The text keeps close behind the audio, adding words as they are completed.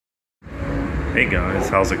Hey guys,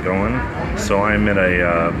 how's it going? So I'm at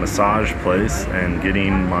a massage place and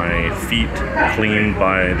getting my feet cleaned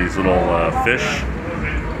by these little fish.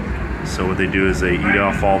 So what they do is they eat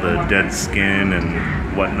off all the dead skin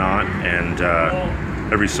and whatnot, and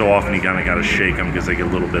every so often you kind of got to shake them because they get a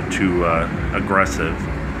little bit too aggressive.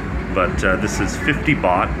 But this is 50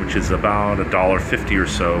 baht, which is about $1.50 or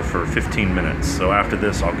so for 15 minutes. So after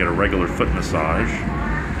this I'll get a regular foot massage,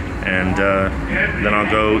 and then I'll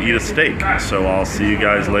go eat a steak. So I'll see you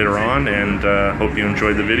guys later on, and hope you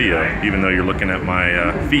enjoyed the video, even though you're looking at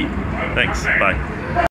my feet. Thanks, bye.